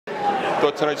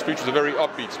thought tonight's speech was a very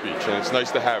upbeat speech, and it's nice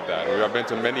to have that. I've been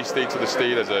to many states of the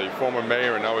state as a former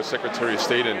mayor and now as Secretary of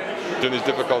State, and during these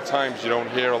difficult times you don't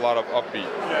hear a lot of upbeat,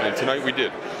 and tonight we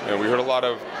did. We heard a lot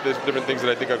of different things that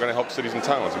I think are going to help cities and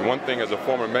towns. And one thing as a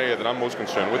former mayor that I'm most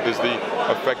concerned with is the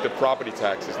effect that property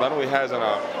taxes not only has on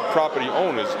our property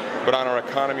owners, but on our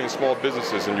economy and small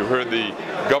businesses. And you heard the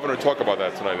governor talk about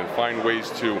that tonight and find ways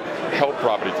to help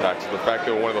property taxes, the fact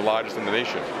that we're one of the largest in the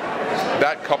nation.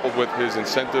 That, coupled with his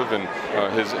incentive and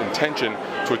his intention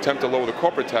to attempt to lower the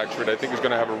corporate tax rate, I think is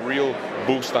going to have a real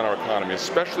boost on our economy,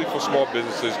 especially for small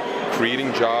businesses,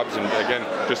 creating jobs, and again,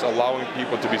 just allowing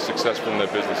people to be successful in their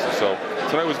businesses. So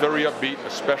tonight was very upbeat,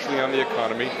 especially on the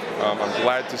economy. I'm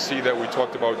glad to see that we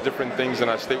talked about different things in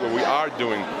our state where we are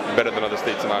doing better than other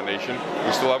states in our nation.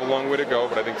 We still have a long way to go,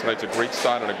 but I think tonight's a great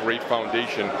start and a great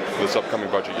foundation for this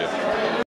upcoming budget year.